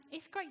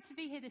great to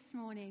be here this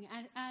morning.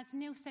 And as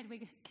Neil said,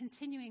 we're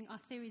continuing our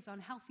series on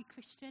Healthy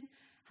Christian,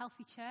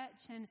 Healthy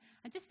Church. And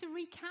just to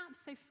recap,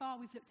 so far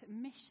we've looked at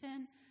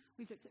mission,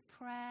 we've looked at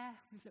prayer,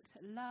 we've looked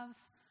at love.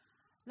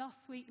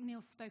 Last week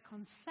Neil spoke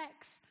on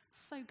sex.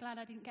 So glad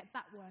I didn't get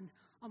that one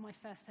on my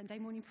first Sunday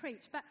morning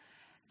preach. But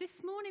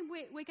this morning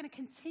we're going to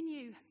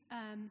continue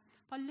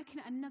by looking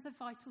at another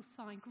vital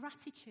sign,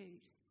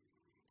 gratitude.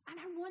 And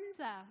I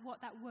wonder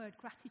what that word,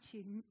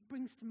 gratitude,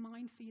 brings to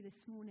mind for you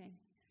this morning.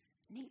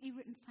 Neatly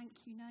written thank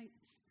you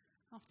notes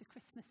after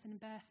Christmas and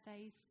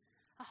birthdays.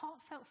 A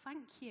heartfelt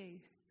thank you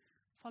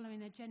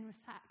following a generous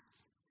act.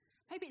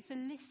 Maybe it's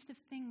a list of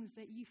things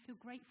that you feel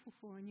grateful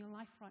for in your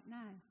life right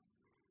now.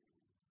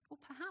 Or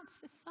perhaps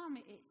for some,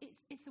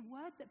 it's a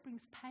word that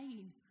brings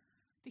pain,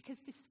 because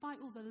despite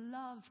all the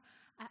love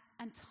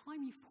and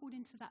time you've poured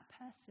into that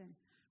person,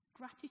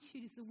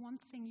 gratitude is the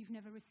one thing you've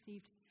never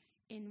received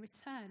in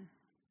return.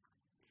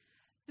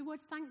 The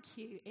word thank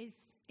you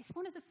it's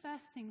one of the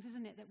first things,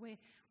 isn't it,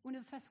 one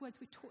of the first words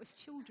we taught as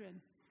children.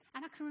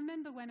 And I can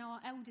remember when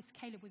our eldest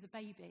Caleb was a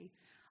baby,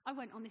 I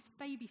went on this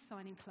baby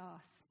signing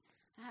class.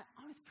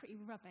 I was pretty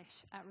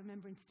rubbish at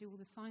remembering to do all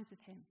the signs with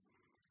him.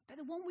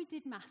 But the one we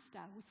did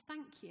master was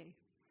thank you.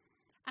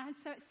 And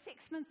so at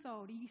 6 months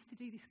old, he used to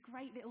do this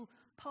great little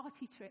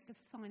party trick of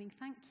signing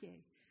thank you.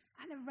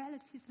 And the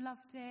relatives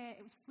loved it.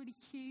 It was really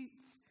cute.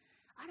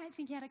 I don't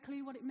think he had a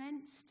clue what it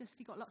meant, just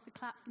he got lots of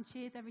claps and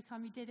cheers every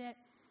time he did it,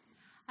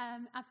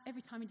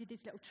 every time he did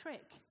his little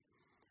trick.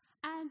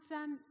 And,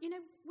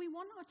 we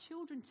want our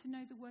children to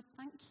know the word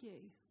thank you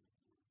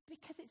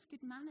because it's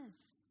good manners.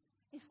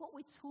 It's what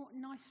we're taught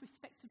nice,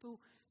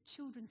 respectable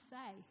children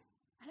say.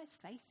 And let's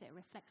face it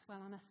reflects well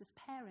on us as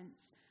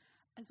parents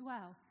as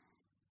well.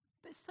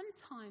 But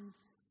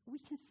sometimes we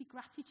can see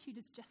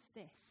gratitude as just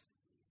this,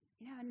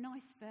 a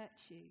nice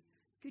virtue,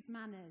 good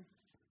manners,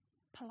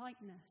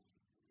 politeness.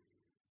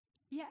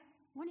 Yet,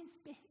 when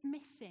it's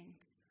missing,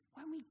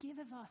 when we give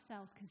of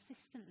ourselves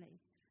consistently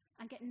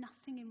and get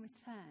nothing in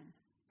return,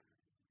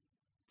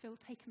 feel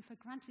taken for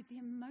granted, the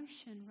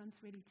emotion runs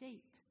really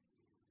deep.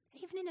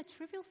 Even in a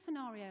trivial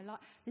scenario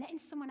like letting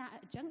someone out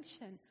at a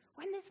junction,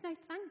 when there's no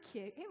thank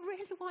you, it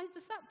really winds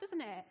us up, doesn't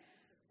it?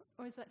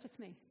 Or is that just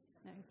me?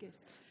 No, good.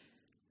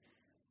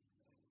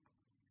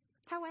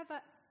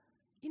 However,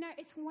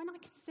 it's when I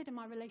consider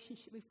my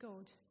relationship with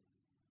God,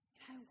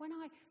 when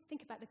I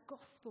think about the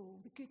gospel,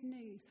 the good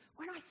news,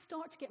 when I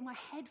start to get my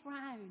head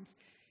round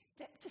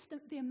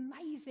the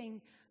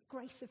amazing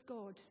grace of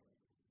God,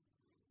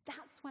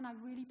 that's when I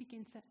really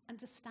begin to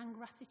understand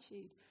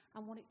gratitude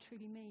and what it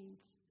truly means.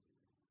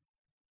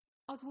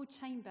 Oswald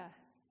Chamber,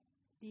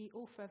 the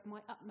author of My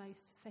Utmost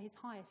for His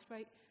Highest,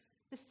 wrote,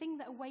 "The thing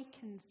that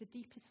awakens the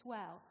deepest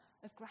well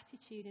of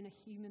gratitude in a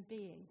human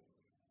being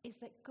is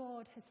that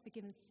God has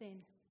forgiven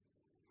sin."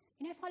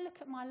 If I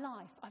look at my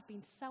life, I've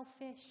been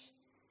selfish,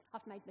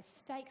 I've made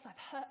mistakes, I've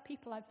hurt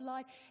people, I've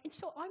lied. In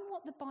short, I'm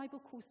what the Bible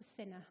calls a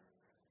sinner.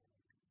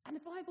 And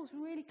the Bible's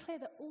really clear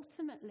that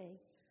ultimately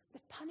the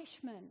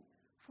punishment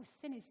for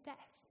sin is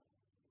death.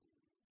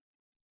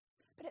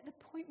 But at the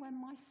point where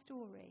my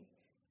story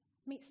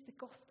meets the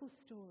gospel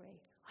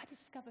story, I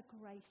discover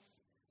grace.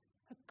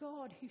 A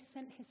God who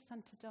sent his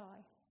son to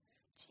die.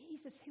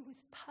 Jesus, who was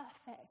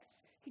perfect,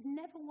 who'd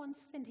never once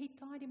sinned, he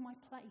died in my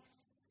place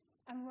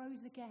and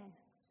rose again,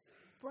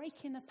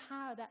 breaking the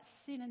power that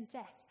sin and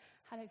death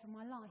had over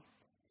my life.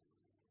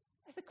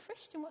 As a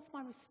Christian, what's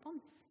my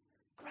response?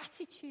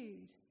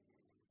 Gratitude.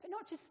 But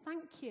not just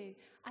thank you,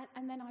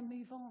 and then I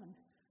move on.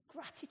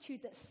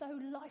 Gratitude that's so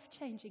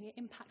life-changing, it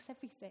impacts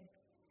everything.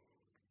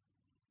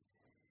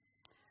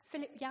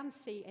 Philip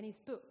Yancey, in his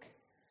book,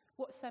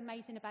 What's So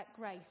Amazing About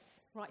Grace,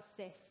 writes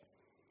this: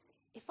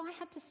 "If I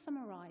had to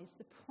summarize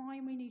the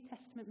primary New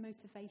Testament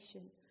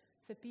motivation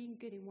for being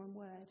good in one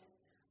word,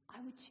 I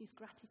would choose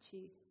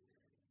gratitude."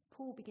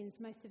 Paul begins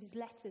most of his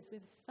letters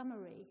with a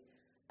summary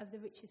of the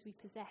riches we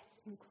possess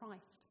in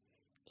Christ.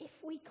 If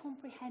we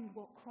comprehend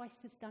what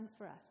Christ has done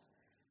for us,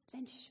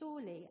 then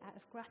surely, out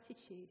of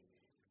gratitude,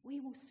 we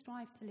will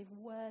strive to live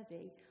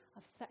worthy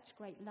of such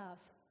great love.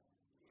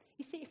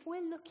 You see, if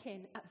we're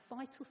looking at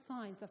vital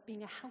signs of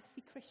being a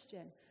healthy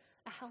Christian,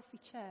 a healthy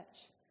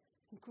church,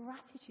 then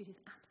gratitude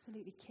is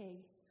absolutely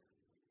key.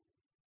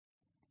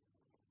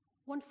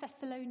 1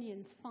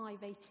 Thessalonians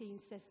 5:18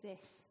 says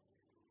this: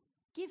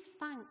 "Give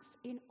thanks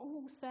in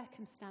all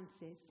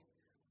circumstances,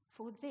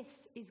 for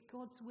this is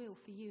God's will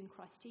for you in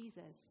Christ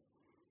Jesus."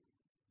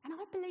 And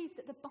I believe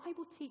that the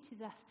Bible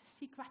teaches us to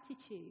see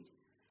gratitude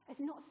as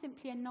not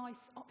simply a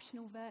nice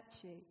optional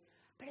virtue,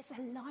 but as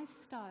a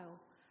lifestyle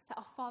that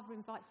our Father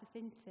invites us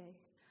into,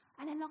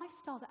 and a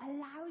lifestyle that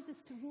allows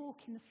us to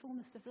walk in the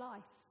fullness of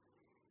life.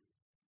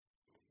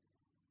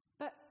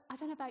 But I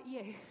don't know about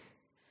you,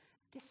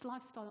 this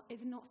lifestyle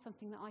is not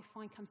something that I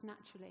find comes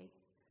naturally.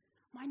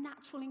 My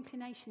natural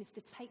inclination is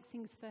to take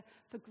things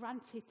for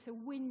granted, to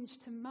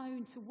whinge, to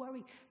moan, to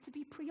worry, to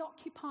be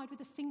preoccupied with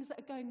the things that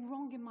are going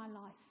wrong in my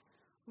life,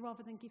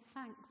 rather than give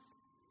thanks.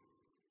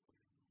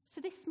 So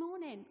this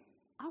morning,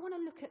 I want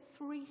to look at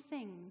 3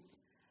 things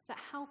that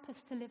help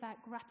us to live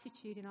out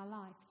gratitude in our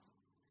lives.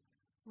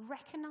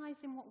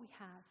 recognizing what we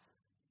have,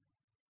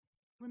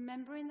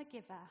 remembering the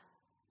giver,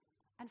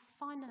 and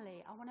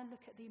finally, I want to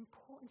look at the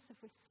importance of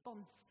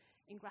response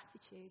in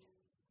gratitude.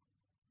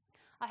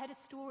 I heard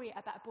a story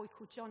about a boy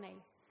called Johnny.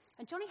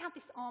 And Johnny had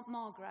this Aunt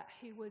Margaret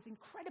who was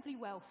incredibly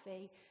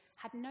wealthy,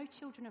 had no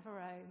children of her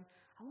own.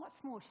 And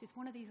what's more, she's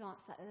one of these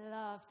aunts that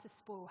love to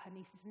spoil her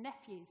nieces and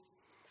nephews.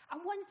 And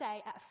one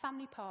day at a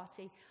family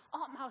party,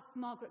 Aunt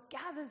Margaret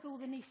gathers all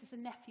the nieces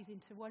and nephews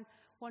into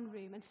one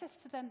room and says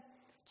to them,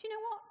 "Do you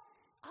know what?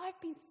 I've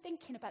been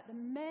thinking about the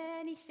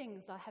many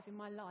things I have in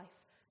my life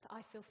that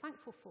I feel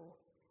thankful for.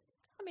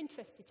 I'm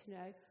interested to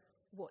know,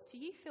 what do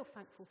you feel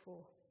thankful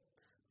for?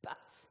 But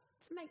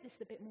to make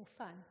this a bit more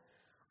fun,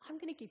 I'm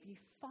going to give you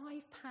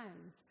 £5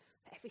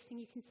 for everything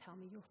you can tell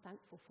me you're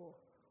thankful for."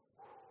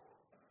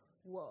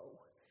 Whoa.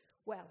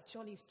 Well,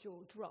 Johnny's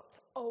jaw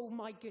dropped. Oh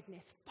my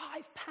goodness,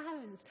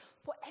 £5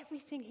 for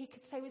everything he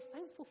could say he was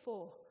thankful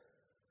for.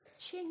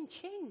 Ching,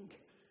 ching.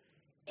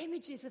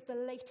 Images of the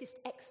latest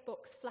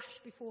Xbox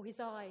flashed before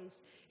his eyes.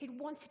 He'd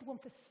wanted one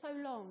for so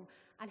long,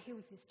 and here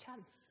was his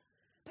chance.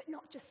 But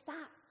not just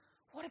that.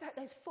 What about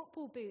those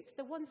football boots,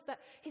 the ones that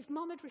his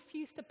mum had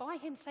refused to buy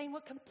him, saying were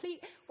a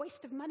complete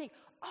waste of money?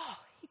 Oh,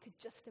 he could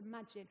just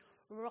imagine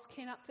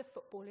rocking up to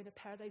football in a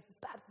pair of those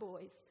bad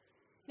boys.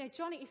 You know,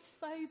 Johnny is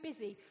so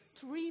busy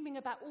dreaming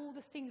about all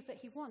the things that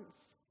he wants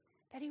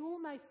that he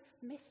almost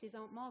misses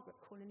Aunt Margaret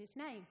calling his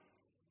name.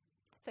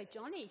 So,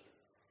 Johnny,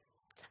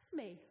 tell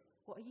me,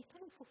 what are you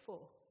thankful for?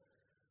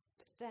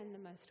 But then the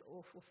most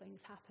awful things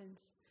happen.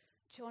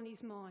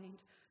 Johnny's mind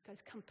goes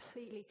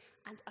completely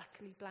and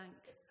utterly blank.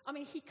 I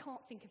mean, he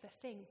can't think of a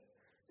thing.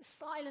 The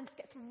silence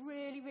gets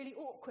really, really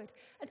awkward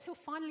until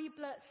finally he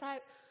blurts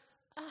out,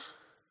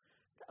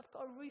 that I've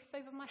got a roof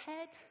over my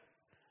head,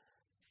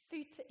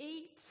 food to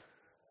eat,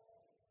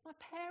 my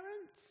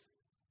parents,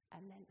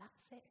 and then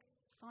that's it.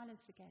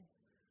 Silence again.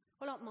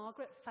 Well, Aunt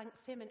Margaret thanks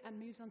him and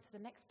moves on to the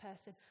next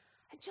person.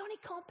 And Johnny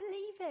can't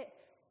believe it.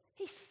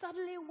 He's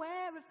suddenly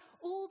aware of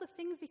all the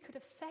things he could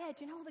have said,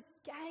 you know, all the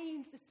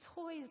games, the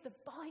toys, the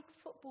bike,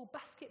 football,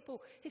 basketball,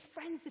 his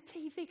friends, the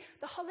TV,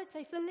 the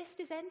holidays, the list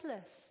is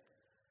endless.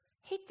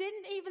 He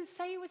didn't even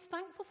say he was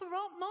thankful for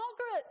Aunt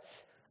Margaret.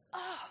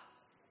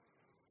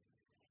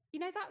 You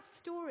know, that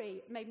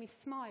story made me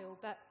smile,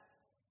 but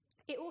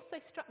it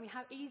also struck me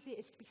how easy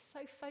it is to be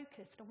so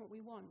focused on what we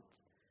want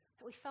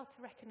that we fail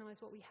to recognise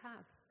what we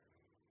have.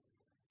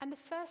 And the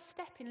first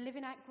step in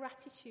living out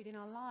gratitude in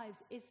our lives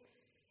is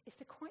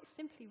to quite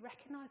simply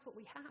recognise what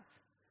we have,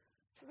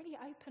 to really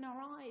open our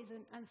eyes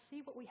and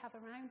see what we have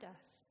around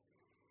us.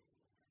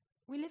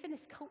 We live in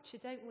this culture,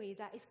 don't we,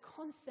 that is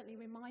constantly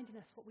reminding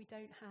us what we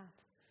don't have,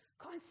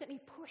 constantly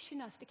pushing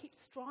us to keep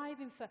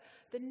striving for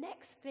the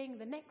next thing,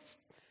 the next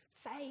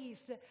phase,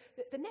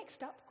 the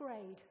next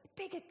upgrade,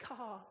 bigger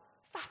car,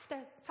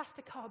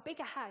 faster car,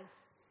 bigger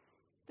house.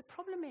 The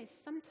problem is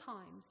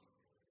sometimes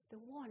the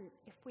want,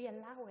 if we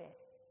allow it,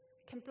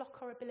 can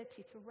block our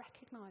ability to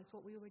recognise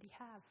what we already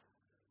have.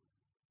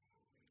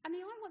 And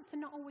the I wants are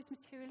not always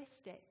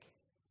materialistic.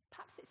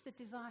 Perhaps it's the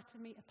desire to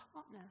meet a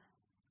partner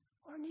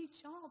or a new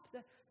job.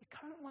 The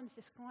current one's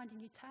just grinding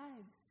you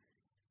down.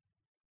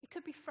 It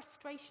could be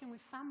frustration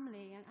with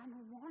family and the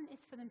want is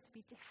for them to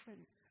be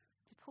different,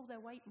 to pull their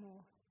weight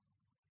more.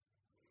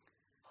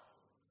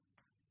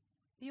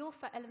 The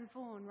author Ellen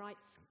Vaughan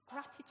writes,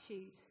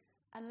 "Gratitude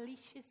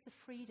unleashes the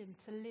freedom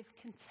to live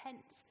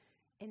content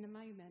in the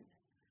moment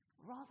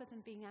rather than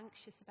being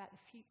anxious about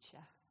the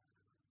future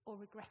or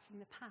regretting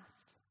the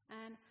past."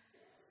 And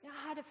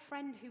I had a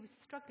friend who was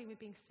struggling with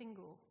being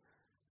single.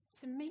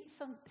 To meet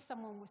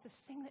someone was the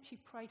thing that she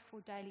prayed for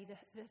daily,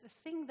 the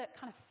thing that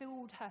kind of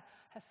filled her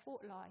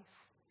thought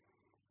life.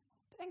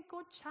 But then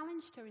God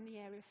challenged her in the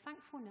area of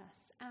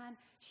thankfulness, and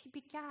she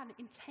began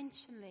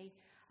intentionally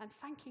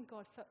thanking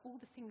God for all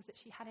the things that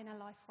she had in her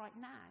life right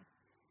now.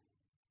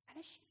 And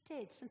as she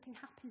did, something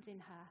happened in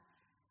her.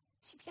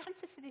 She began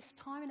to see this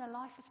time in her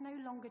life as no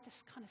longer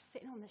just kind of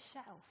sitting on the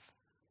shelf,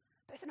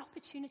 but as an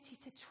opportunity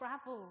to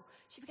travel.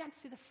 She began to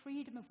see the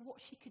freedom of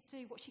what she could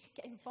do, what she could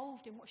get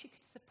involved in, what she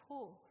could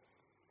support.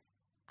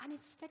 And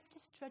instead of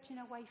just drudging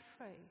her way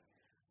through,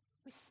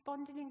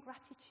 responding in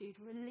gratitude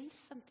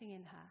released something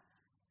in her,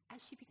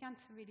 and she began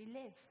to really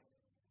live.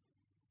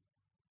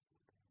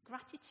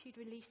 Gratitude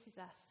releases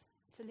us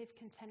to live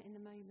content in the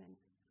moment.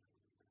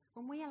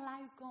 When we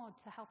allow God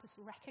to help us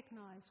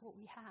recognise what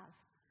we have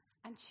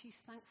and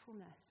choose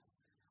thankfulness,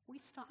 we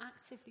start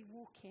actively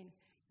walking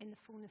in the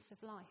fullness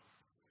of life.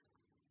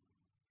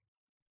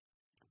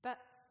 But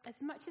as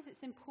much as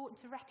it's important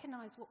to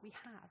recognise what we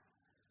have,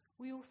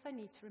 we also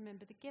need to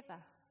remember the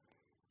giver.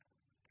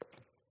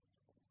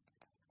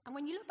 And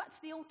when you look back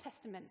to the Old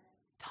Testament,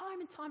 time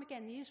and time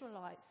again, the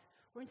Israelites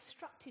were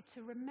instructed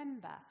to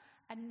remember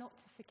and not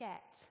to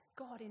forget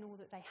God in all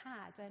that they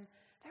had. And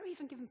they were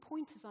even given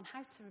pointers on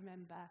how to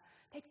remember.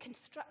 They'd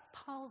construct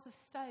piles of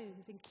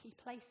stones in key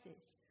places.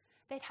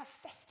 They'd have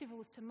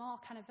festivals to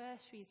mark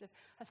anniversaries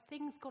of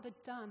things God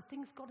had done,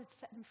 things God had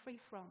set them free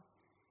from.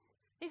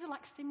 These are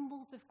like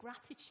symbols of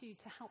gratitude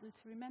to help them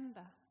to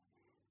remember.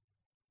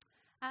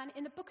 And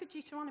in the book of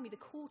Deuteronomy, the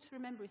call to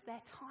remember is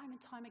there time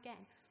and time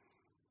again.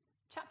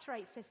 Chapter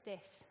 8 says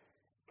this: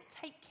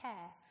 "Take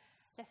care,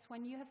 lest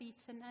when you have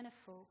eaten and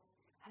are full,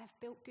 and have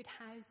built good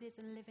houses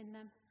and live in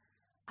them,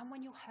 and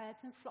when your herds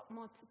and flock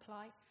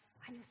multiply,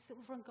 and your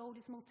silver and gold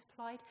is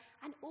multiplied,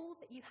 and all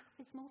that you have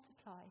is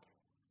multiplied,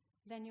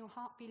 then your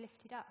heart be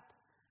lifted up,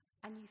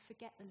 and you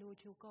forget the Lord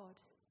your God.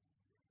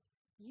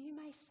 You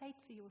may say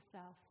to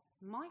yourself,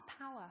 my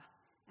power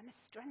and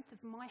the strength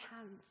of my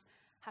hands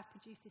have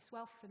produced this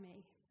wealth for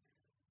me.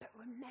 But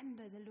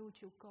remember the Lord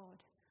your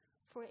God,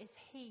 for it is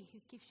he who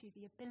gives you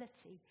the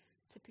ability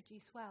to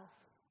produce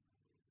wealth."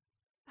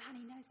 And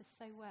he knows us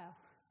so well.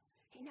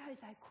 He knows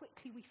how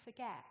quickly we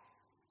forget,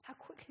 how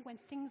quickly when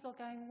things are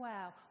going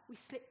well, we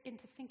slip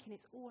into thinking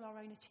it's all our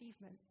own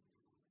achievement.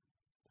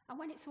 And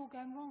when it's all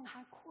going wrong,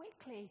 how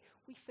quickly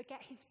we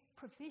forget his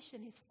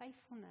provision, his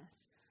faithfulness,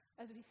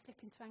 as we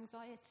slip into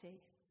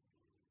anxiety.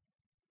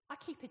 I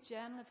keep a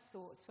journal of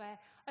sorts where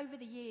over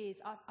the years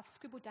I've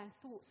scribbled down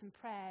thoughts and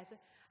prayers, a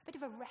bit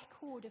of a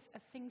record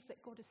of things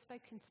that God has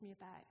spoken to me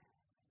about.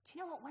 Do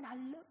you know what? When I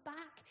look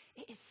back,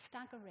 it is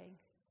staggering.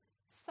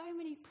 So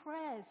many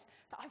prayers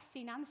that I've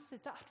seen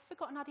answered that I'd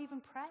forgotten I'd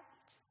even prayed.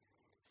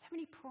 So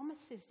many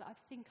promises that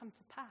I've seen come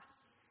to pass.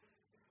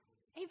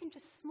 Even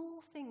just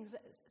small things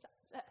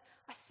that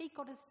I see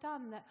God has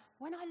done that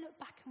when I look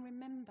back and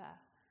remember,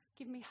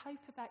 give me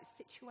hope about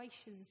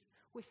situations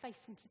we're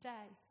facing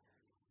today.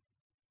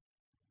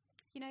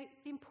 You know,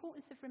 the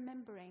importance of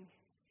remembering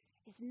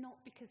is not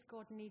because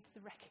God needs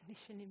the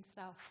recognition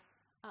himself.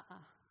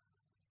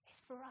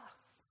 It's for us.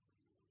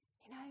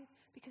 You know,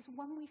 because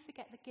when we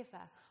forget the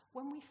giver,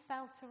 when we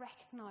fail to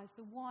recognise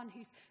the one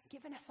who's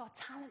given us our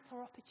talents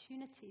or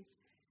opportunities,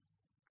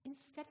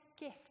 instead of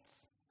gifts,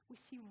 we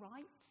see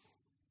rights.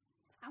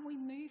 And we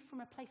move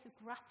from a place of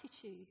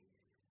gratitude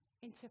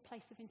into a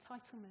place of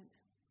entitlement.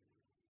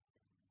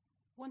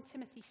 1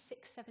 Timothy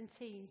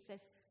 6:17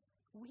 says,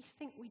 "We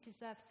think we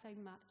deserve so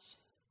much,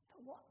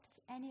 but what does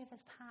any of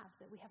us have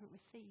that we haven't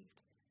received?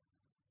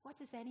 What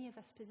does any of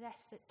us possess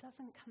that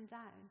doesn't come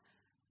down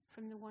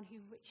from the one who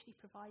richly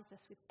provides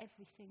us with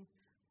everything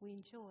we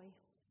enjoy?"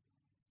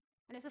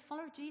 And as a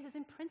follower of Jesus,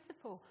 in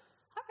principle,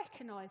 I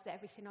recognise that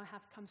everything I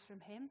have comes from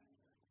him.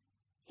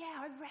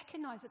 Yeah, I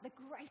recognise that the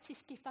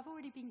greatest gift I've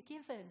already been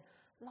given,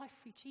 life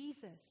through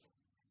Jesus.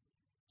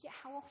 Yet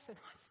how often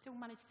I still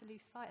manage to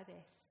lose sight of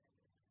this.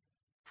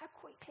 How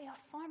quickly I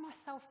find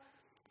myself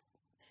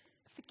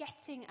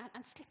forgetting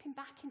and slipping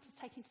back into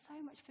taking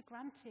so much for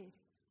granted.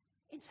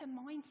 Into a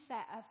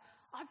mindset of,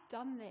 I've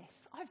done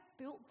this, I've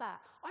built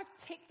that, I've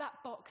ticked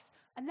that box,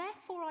 and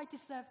therefore I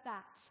deserve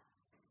that.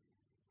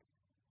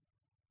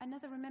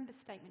 Another remember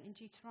statement in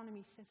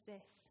Deuteronomy says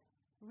this: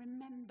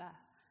 "Remember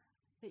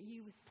that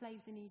you were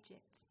slaves in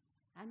Egypt,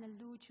 and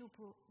the Lord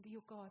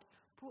your God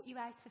brought you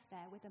out of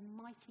there with a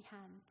mighty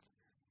hand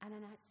and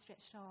an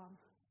outstretched arm.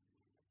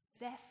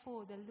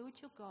 Therefore the Lord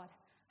your God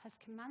has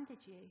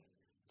commanded you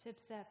to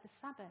observe the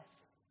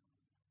Sabbath."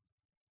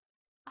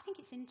 I think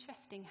it's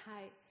interesting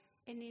how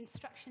in the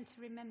instruction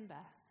to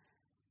remember,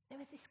 there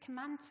was this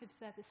command to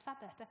observe the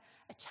Sabbath,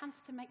 a chance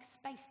to make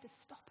space to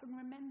stop and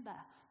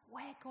remember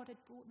where God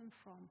had brought them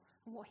from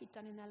and what he'd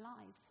done in their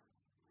lives.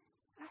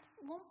 I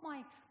don't want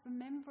my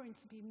remembering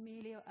to be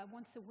merely a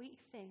once-a-week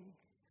thing.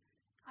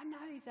 I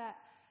know that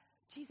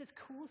Jesus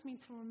calls me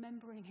to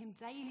remembering him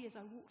daily as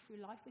I walk through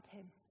life with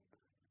him.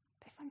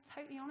 But if I'm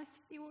totally honest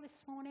with you all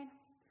this morning,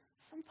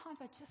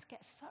 sometimes I just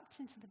get sucked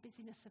into the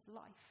busyness of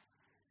life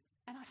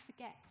and I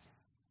forget.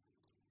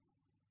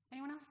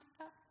 Anyone else do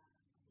that?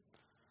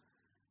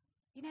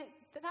 You know,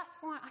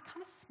 that's why I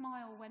kind of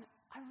smile when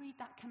I read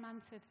that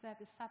command to observe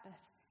the Sabbath.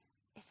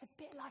 It's a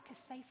bit like a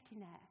safety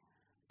net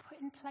put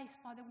in place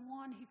by the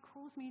one who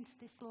calls me into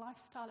this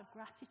lifestyle of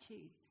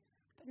gratitude,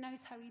 but knows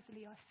how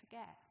easily I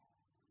forget.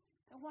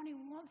 The one who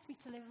wants me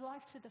to live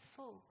life to the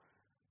full,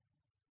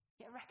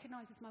 yet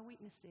recognises my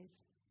weaknesses.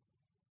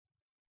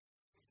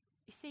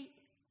 You see,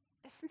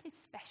 there's something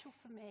special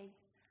for me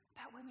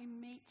about when we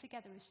meet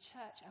together as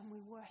church and we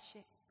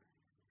worship.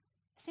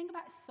 The thing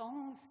about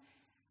songs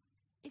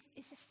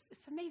is just,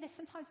 for me,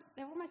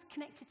 they're almost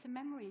connected to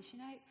memories. You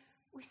know,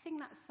 we sing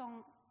that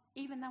song,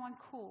 "Even though I'm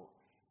caught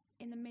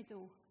in the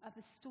middle of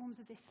the storms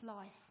of this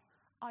life,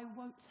 I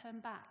won't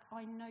turn back,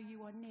 I know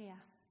you are near."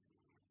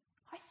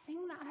 I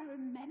sing that and I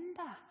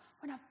remember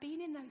when I've been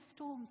in those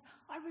storms.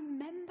 I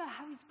remember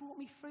how he's brought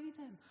me through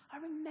them. I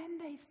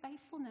remember his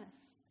faithfulness.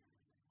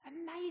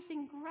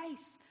 Amazing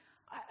grace.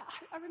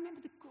 I remember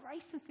the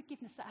grace and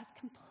forgiveness that has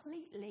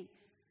completely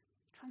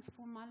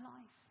transformed my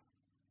life.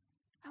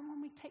 And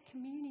when we take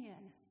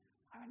communion,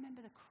 I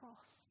remember the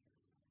cross.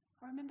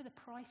 I remember the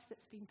price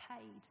that's been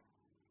paid.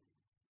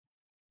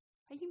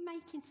 Are you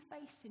making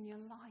space in your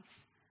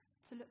life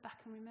to look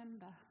back and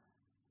remember?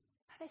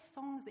 Are there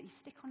songs that you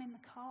stick on in the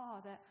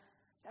car that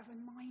are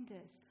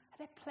reminders? Are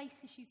there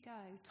places you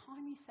go,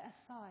 time you set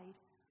aside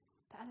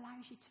that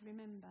allows you to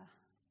remember?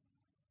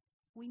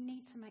 We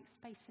need to make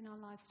space in our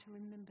lives to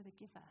remember the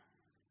giver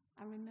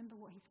and remember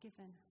what he's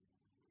given.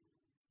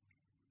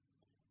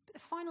 But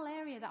the final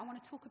area that I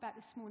want to talk about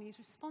this morning is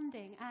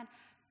responding. And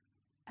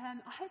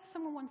I heard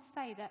someone once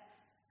say that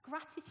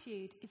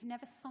gratitude is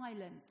never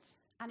silent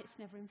and it's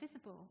never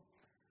invisible.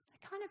 I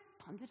kind of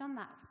pondered on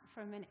that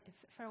for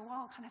a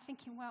while, kind of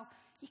thinking, well,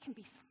 you can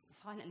be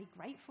silently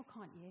grateful,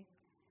 can't you?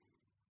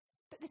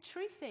 But the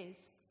truth is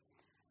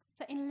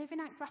that in living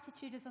out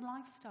gratitude as a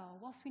lifestyle,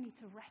 whilst we need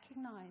to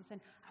recognize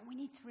and we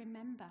need to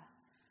remember,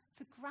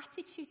 for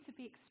gratitude to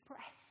be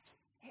expressed,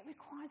 it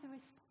requires a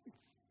response.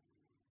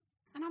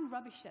 And I'm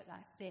rubbish at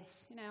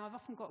this. I've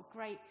often got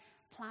great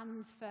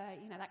plans for,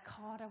 that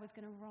card I was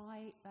going to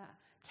write, that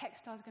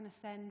text I was going to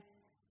send,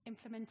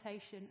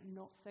 implementation,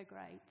 not so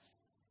great.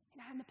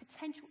 And the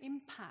potential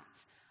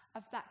impact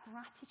of that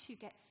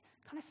gratitude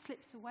kind of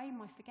slips away in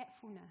my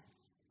forgetfulness.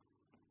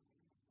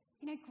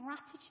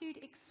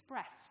 Gratitude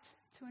expressed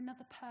to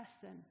another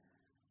person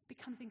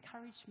becomes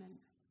encouragement.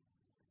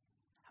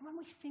 And when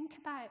we think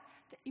about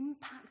the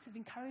impact of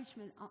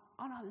encouragement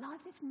on our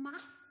lives, it's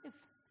massive.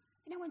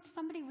 When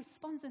somebody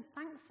responds and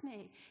thanks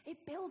me, it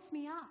builds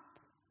me up.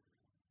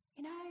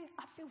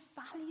 I feel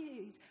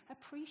valued,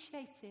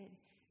 appreciated,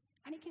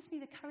 and it gives me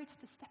the courage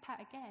to step out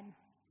again.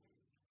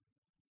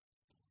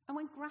 And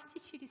when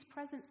gratitude is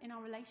present in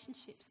our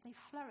relationships, they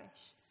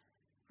flourish.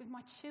 With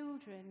my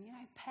children,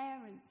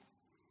 parents,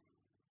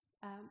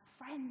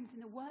 friends,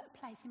 in the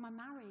workplace, in my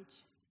marriage.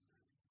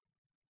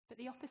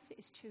 But the opposite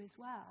is true as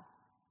well.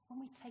 When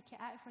we take it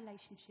out of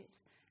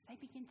relationships, they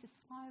begin to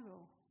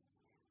spiral.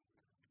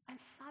 And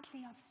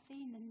sadly, I've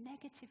seen the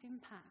negative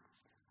impacts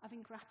of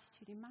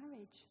ingratitude in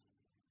marriage.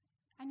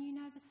 And you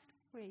know the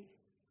story,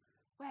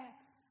 where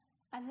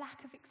a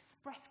lack of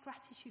expressed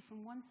gratitude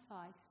from one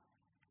side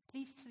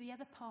leads to the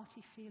other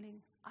party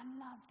feeling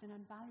unloved and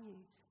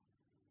unvalued.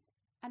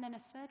 And then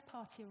a third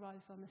party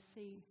arrives on the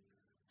scene,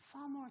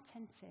 far more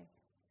attentive,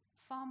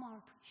 far more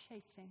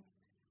appreciating.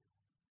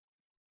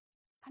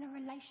 And a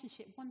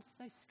relationship, once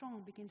so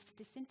strong, begins to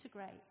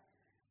disintegrate.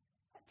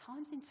 At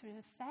times into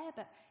an affair,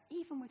 but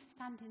even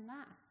withstanding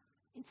that,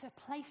 into a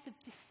place of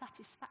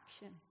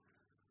dissatisfaction,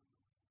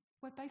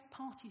 where both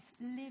parties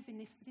live in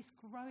this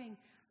growing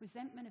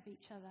resentment of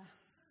each other.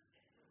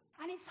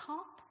 And it's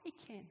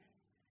heartbreaking.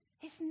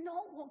 It's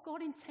not what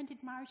God intended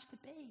marriage to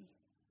be.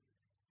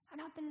 And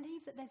I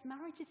believe that there's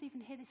marriages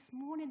even here this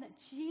morning that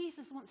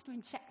Jesus wants to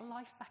inject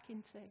life back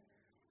into.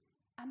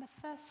 And the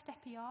first step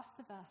he asks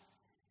of us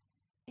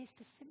is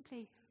to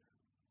simply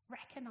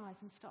recognize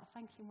and start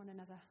thanking one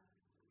another.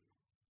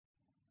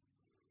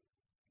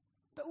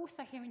 But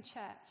also here in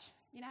church,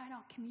 in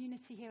our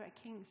community here at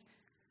King's,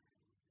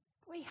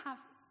 we have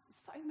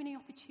so many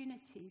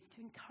opportunities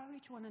to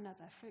encourage one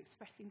another through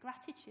expressing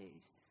gratitude.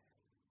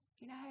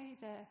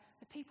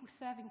 The people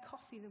serving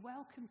coffee, the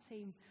welcome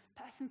team,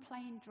 person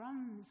playing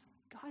drums,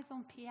 guys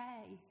on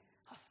PA,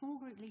 our small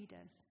group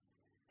leaders.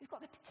 We've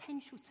got the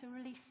potential to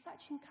release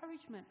such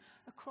encouragement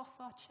across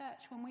our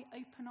church when we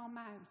open our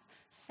mouths,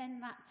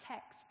 send that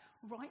text,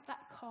 write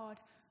that card,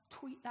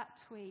 tweet that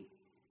tweet,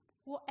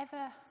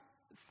 whatever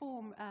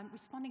form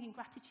responding in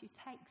gratitude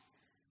takes.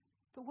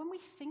 But when we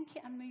think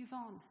it and move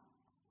on,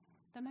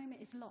 the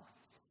moment is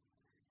lost.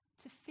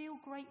 To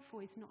feel grateful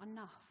is not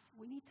enough.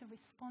 We need to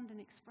respond and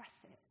express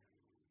it.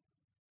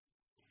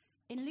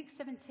 In Luke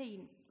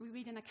 17, we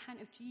read an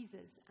account of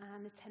Jesus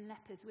and the 10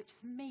 lepers, which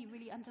for me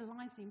really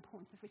underlines the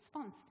importance of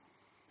response.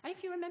 And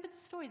if you remember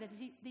the story, there's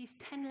these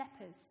 10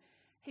 lepers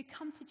who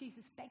come to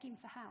Jesus begging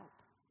for help.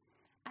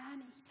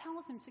 And he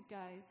tells them to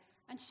go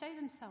and show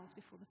themselves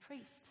before the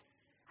priest.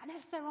 And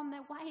as they're on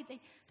their way,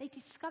 they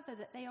discover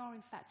that they are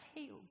in fact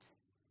healed.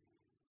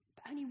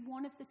 But only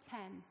one of the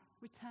 10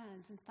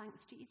 returns and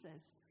thanks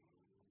Jesus.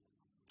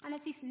 And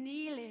as he's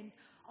kneeling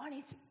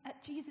at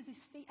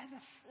Jesus' feet,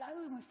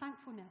 overflowing with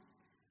thankfulness,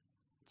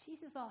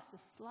 Jesus asks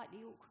a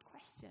slightly awkward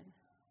question.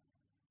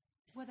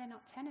 Were there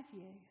not 10 of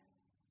you?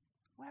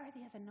 Where are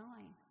the other 9?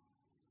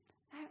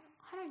 Now,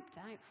 I don't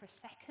doubt for a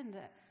second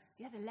that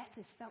the other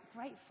lepers felt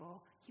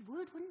grateful. You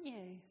would, wouldn't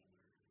you?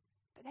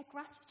 But their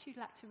gratitude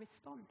lacked a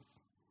response.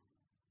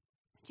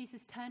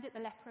 Jesus turned at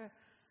the leper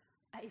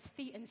at his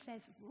feet and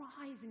says,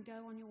 "Rise and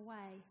go on your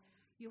way.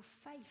 Your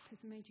faith has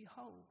made you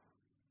whole."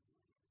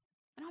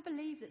 And I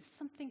believe that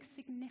something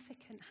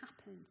significant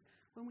happens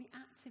when we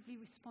actively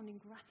respond in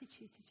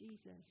gratitude to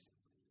Jesus.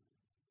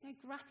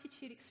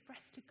 Gratitude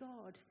expressed to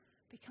God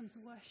becomes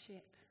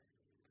worship.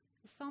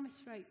 The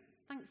psalmist wrote,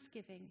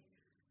 "Thanksgiving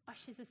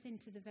ushers us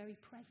into the very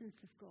presence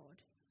of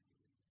God."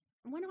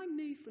 And when I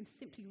move from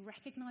simply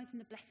recognizing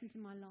the blessings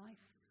in my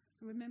life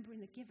and remembering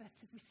the giver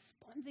to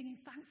responding in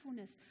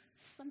thankfulness,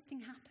 something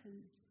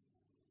happens.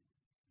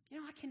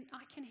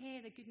 I can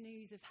hear the good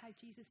news of how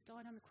Jesus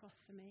died on the cross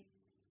for me,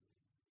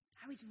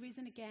 how he's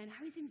risen again,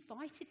 how he's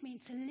invited me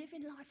to live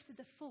in life to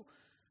the full.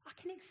 I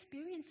can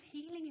experience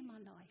healing in my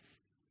life.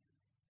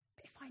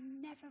 But if I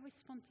never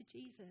respond to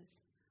Jesus,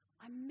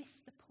 I miss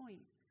the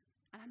point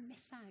and I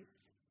miss out.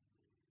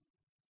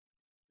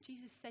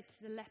 Jesus said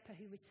to the leper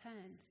who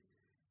returned,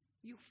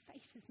 "Your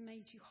faith has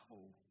made you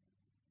whole."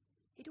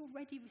 He'd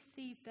already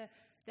received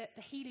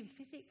the healing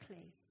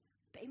physically,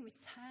 But in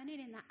returning,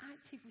 in that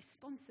active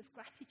response of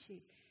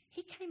gratitude,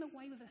 he came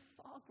away with a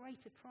far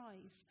greater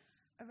prize,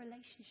 a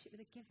relationship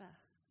with a giver,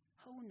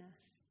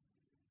 wholeness.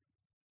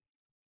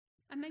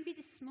 And maybe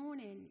this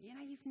morning,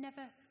 you've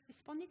never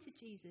responded to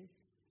Jesus.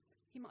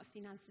 You might have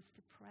seen answers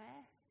to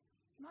prayer.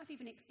 You might have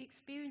even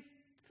experienced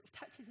sort of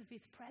touches of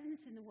his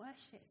presence in the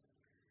worship.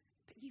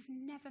 But you've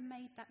never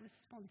made that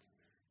response.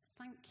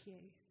 Thank you.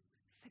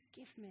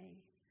 Forgive me.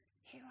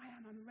 Here I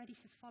am. I'm ready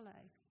to follow.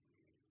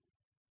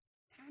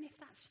 And if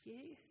that's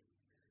you,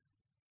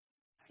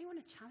 I really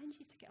want to challenge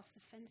you to get off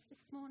the fence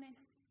this morning.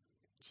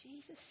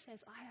 Jesus says,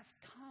 I have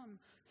come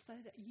so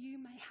that you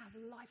may have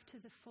life to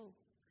the full.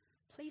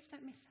 Please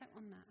don't miss out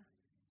on that.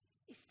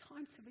 It's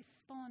time to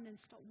respond and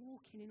start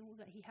walking in all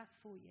that he has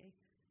for you.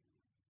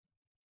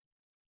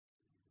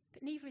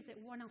 But neither is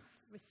it one-off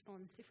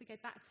response. If we go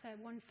back to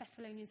 1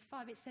 Thessalonians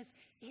 5, it says,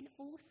 in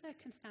all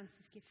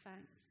circumstances give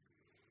thanks.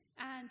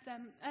 And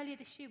earlier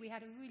this year we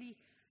had a really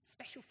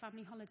special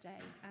family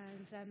holiday,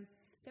 and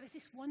there was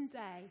this one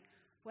day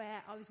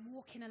where I was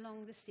walking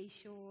along the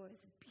seashore. It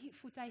was a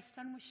beautiful day,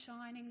 sun was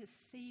shining, the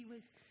sea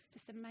was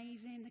just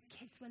amazing, the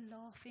kids were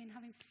laughing,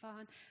 having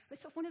fun. It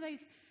was sort of one of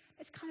those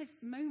kind of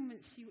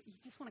moments you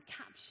just want to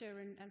capture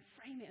and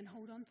frame it and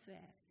hold on to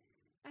it.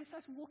 And so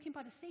I was walking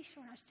by the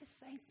seashore and I was just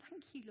saying,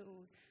 thank you,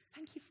 Lord.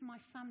 Thank you for my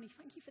family.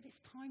 Thank you for this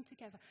time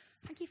together.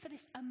 Thank you for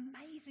this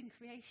amazing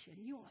creation.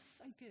 You are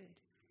so good.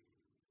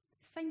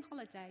 Same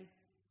holiday,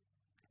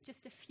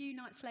 just a few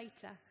nights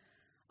later,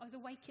 I was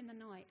awake in the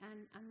night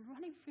and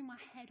running through my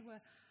head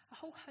were a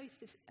whole host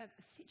of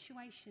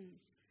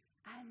situations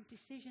and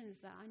decisions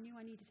that I knew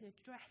I needed to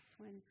address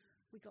when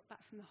we got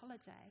back from the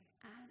holiday.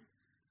 And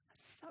I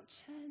just felt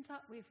churned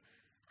up with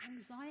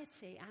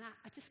anxiety, and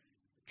I just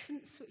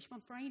couldn't switch my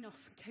brain off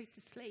and go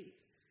to sleep.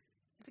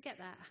 Ever get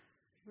that?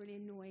 Really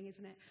annoying,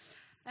 isn't it?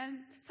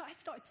 So I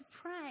started to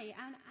pray,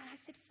 and I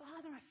said,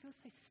 Father, I feel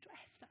so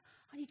stressed.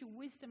 I need your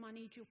wisdom. I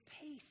need your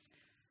peace.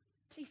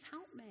 Please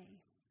help me.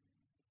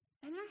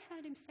 And I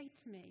heard him say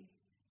to me,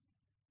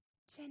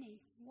 Jenny,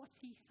 what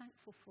are you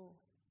thankful for?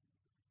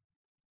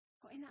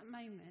 Well, in that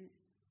moment,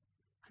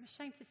 I'm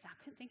ashamed to say I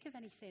couldn't think of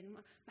anything.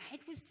 My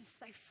head was just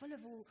so full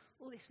of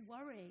all this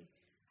worry.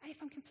 And if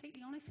I'm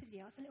completely honest with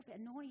you, I was a little bit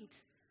annoyed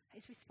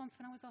at his response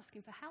when I was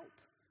asking for help.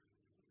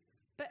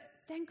 But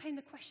then came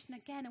the question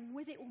again, and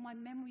with it all my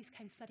memories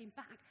came flooding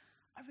back.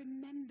 I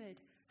remembered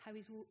how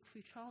he's walked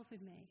through trials with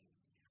me,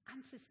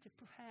 answers to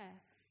prayer,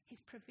 his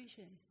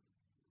provision.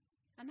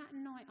 And that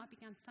night I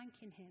began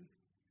thanking him.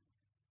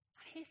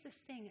 And here's the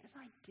thing, as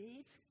I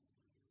did,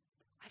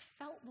 I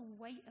felt the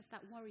weight of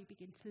that worry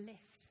begin to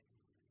lift.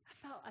 I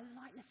felt a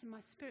lightness in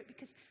my spirit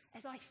because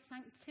as I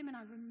thanked him and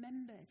I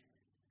remembered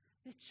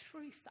the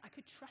truth that I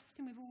could trust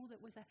him with all that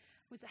was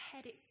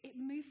ahead, it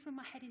moved from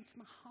my head into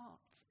my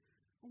heart,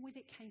 and with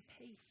it came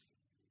peace.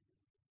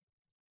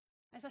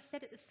 As I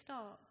said at the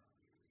start,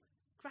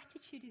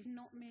 gratitude is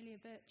not merely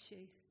a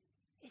virtue,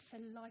 it's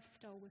a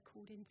lifestyle we're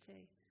called into.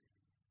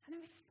 And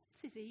the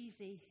response is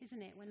easy,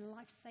 isn't it, when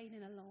life's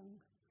sailing along?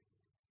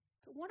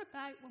 But what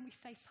about when we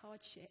face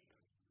hardship?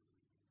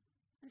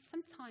 And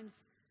sometimes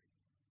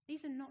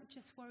these are not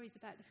just worries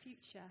about the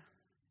future.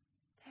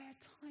 There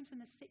are times when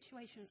the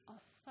situations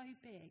are so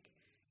big,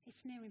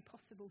 it's near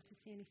impossible to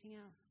see anything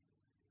else.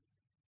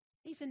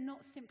 These are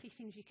not simply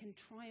things you can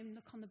try and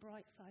look on the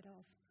bright side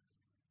of.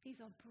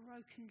 These are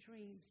broken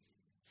dreams,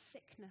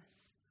 sickness,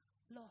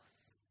 loss.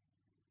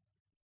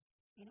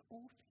 In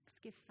all things,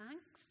 give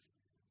thanks.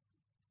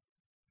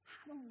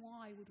 How and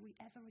why would we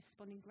ever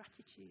respond in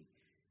gratitude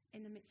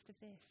in the midst of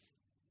this?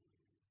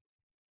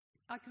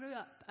 I grew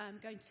up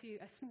going to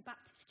a small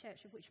Baptist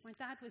church of which my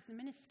dad was the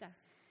minister.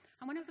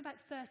 And when I was about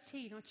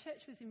 13, our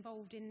church was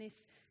involved in this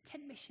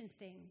tent mission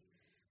thing,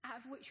 out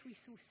of which we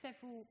saw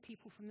several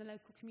people from the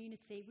local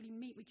community really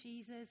meet with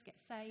Jesus, get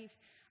saved,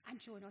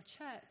 and join our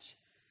church.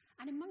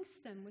 And amongst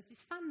them was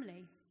this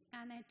family,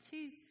 and they had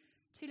two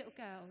little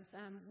girls,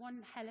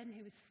 one Helen,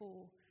 who was 4,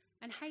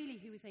 and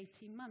Hayley, who was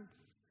 18 months.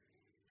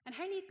 And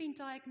Hayley had been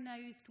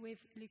diagnosed with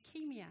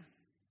leukemia.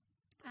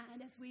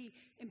 And as we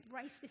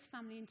embraced this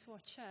family into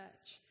our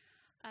church,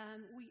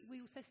 we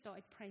also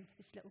started praying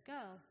for this little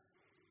girl.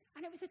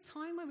 And it was a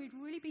time when we'd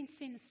really been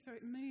seeing the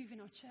Spirit move in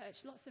our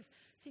church,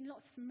 seeing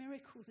lots of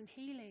miracles and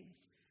healings.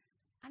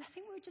 And I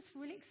think we were just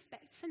really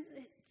expectant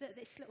that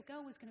this little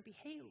girl was going to be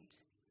healed.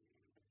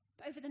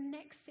 But over the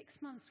next 6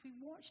 months, we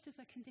watched as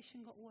her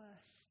condition got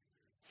worse.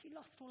 She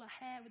lost all her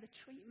hair with the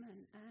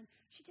treatment, and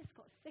she just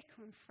got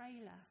sicker and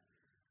frailer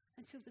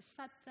until the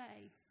sad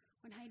day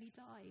when Hayley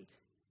died.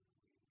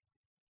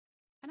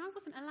 And I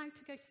wasn't allowed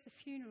to go to the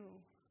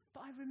funeral,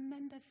 but I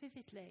remember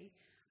vividly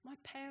my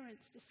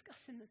parents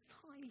discussing the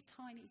tiny,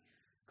 tiny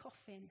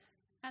coffin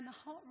and the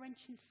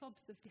heart-wrenching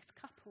sobs of this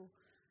couple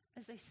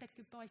as they said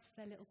goodbye to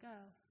their little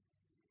girl.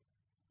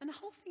 And the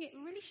whole thing, it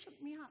really shook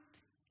me up.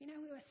 You know,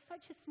 we were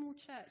such a small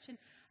church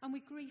and we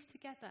grieved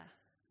together.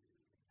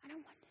 And I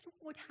wondered what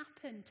would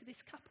happen to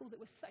this couple that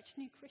were such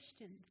new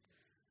Christians.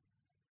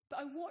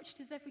 But I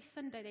watched as every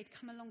Sunday they'd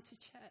come along to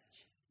church.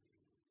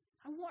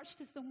 I watched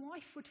as the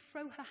wife would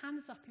throw her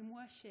hands up in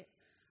worship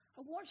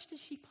I watched as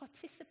she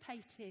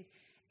participated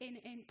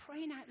in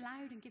praying out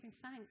loud and giving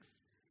thanks.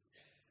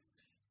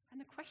 And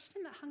the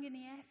question that hung in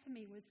the air for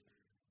me was,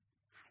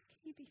 how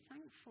can you be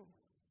thankful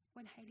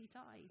when Hayley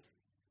died?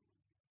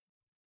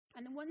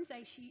 And then one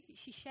day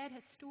she shared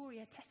her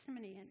story, her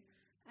testimony,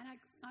 and I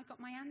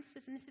got my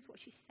answers, and this is what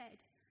she said.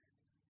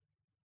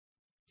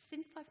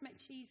 Since I've met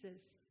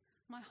Jesus,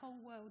 my whole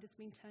world has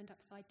been turned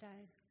upside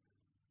down.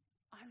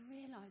 I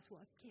realise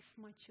what a gift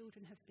my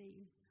children have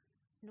been,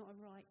 not a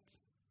right.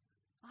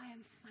 I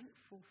am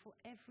thankful for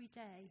every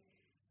day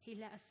he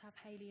let us have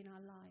Hayley in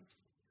our lives.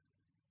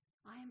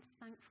 I am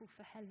thankful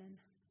for Helen.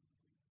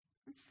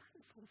 I'm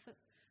thankful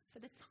for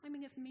the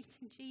timing of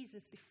meeting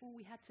Jesus before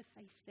we had to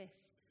face this,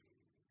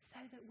 so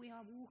that we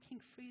are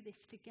walking through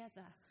this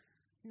together,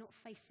 not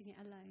facing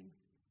it alone.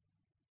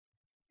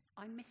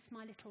 I miss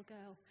my little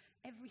girl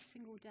every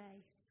single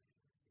day.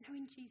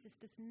 Knowing Jesus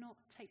does not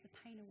take the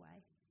pain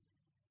away,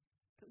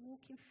 but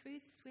walking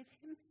through this with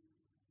him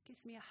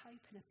gives me a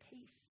hope and a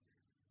peace,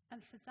 and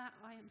for that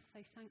I am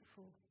so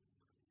thankful.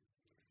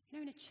 You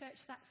know, in a church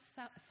that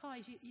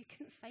size, you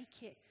couldn't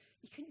fake it.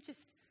 You couldn't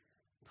just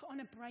put on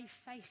a brave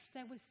face.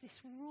 There was this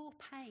raw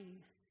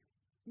pain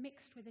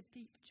mixed with a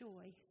deep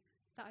joy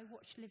that I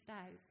watched lived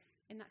out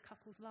in that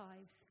couple's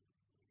lives.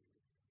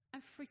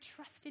 And through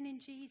trusting in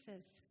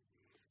Jesus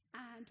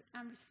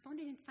and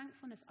responding in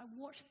thankfulness, I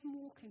watched them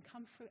walk and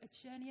come through a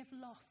journey of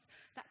loss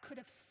that could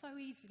have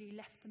so easily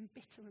left them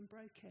bitter and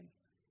broken.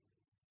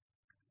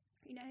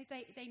 You know,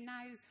 they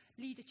now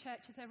lead a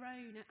church of their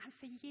own, and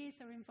for years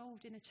are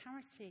involved in a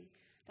charity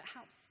that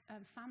helps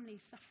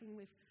families suffering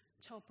with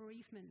child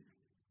bereavement.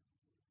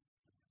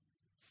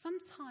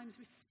 Sometimes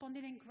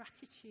responding in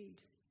gratitude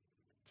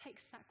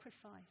takes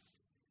sacrifice.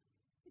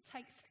 It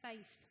takes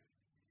faith.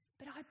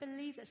 But I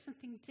believe that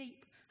something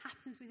deep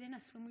happens within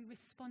us when we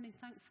respond in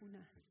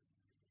thankfulness.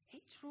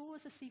 It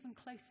draws us even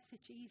closer to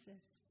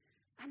Jesus,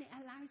 and it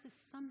allows us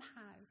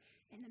somehow,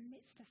 in the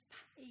midst of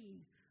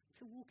pain,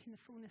 to walk in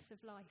the fullness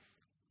of life.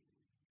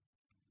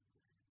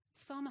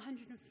 Psalm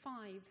 105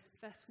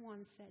 verse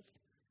 1 says,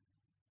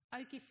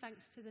 "Oh, give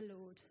thanks to the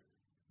Lord,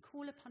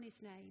 call upon his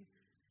name,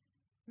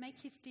 make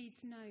his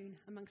deeds known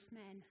amongst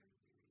men."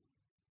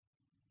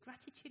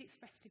 Gratitude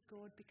expressed to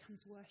God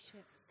becomes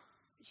worship.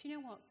 But you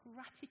know what?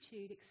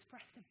 Gratitude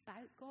expressed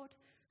about God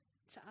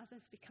to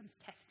others becomes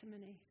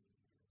testimony.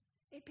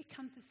 It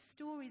becomes a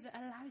story that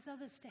allows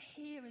others to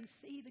hear and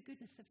see the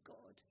goodness of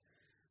God.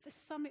 For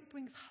some, it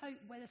brings hope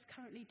where there's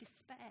currently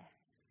despair.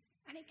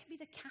 And it can be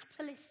the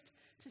catalyst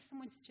to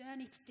someone's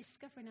journey to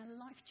discovering a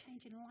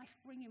life-changing,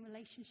 life-bringing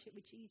relationship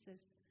with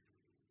Jesus.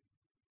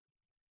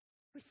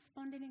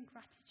 Responding in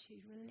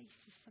gratitude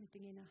releases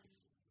something in us,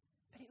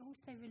 but it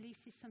also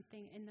releases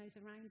something in those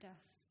around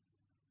us.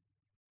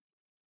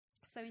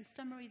 So in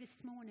summary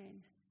this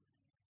morning,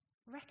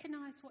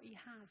 recognize what you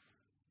have.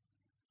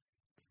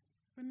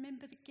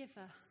 Remember the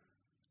giver.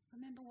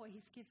 Remember what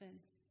he's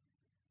given.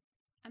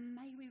 And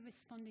may we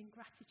respond in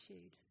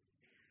gratitude.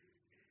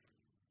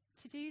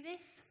 To do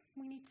this,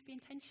 we need to be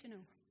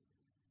intentional.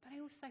 But I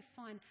also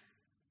find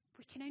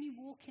we can only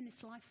walk in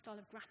this lifestyle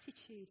of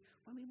gratitude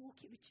when we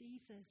walk it with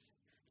Jesus,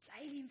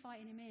 daily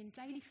inviting him in,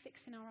 daily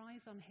fixing our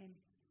eyes on him.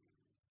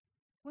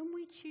 When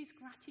we choose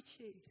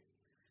gratitude,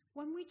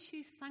 when we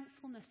choose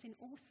thankfulness in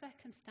all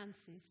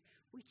circumstances,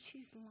 we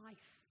choose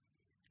life,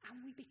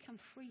 and we become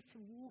free to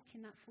walk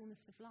in that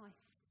fullness of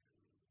life.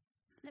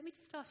 Let me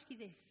just ask you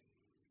this.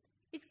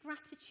 Is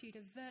gratitude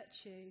a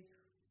virtue,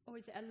 or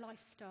is it a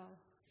lifestyle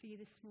for you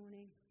this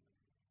morning?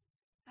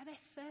 Are there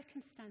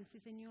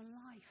circumstances in your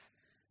life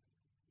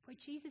where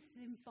Jesus is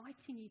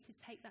inviting you to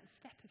take that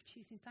step of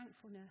choosing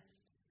thankfulness?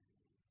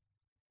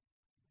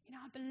 You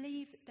know, I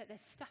believe that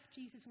there's stuff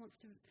Jesus wants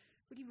to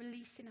really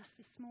release in us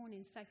this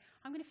morning. So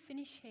I'm going to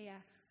finish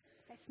here.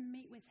 Let's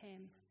meet with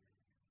him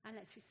and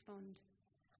let's respond.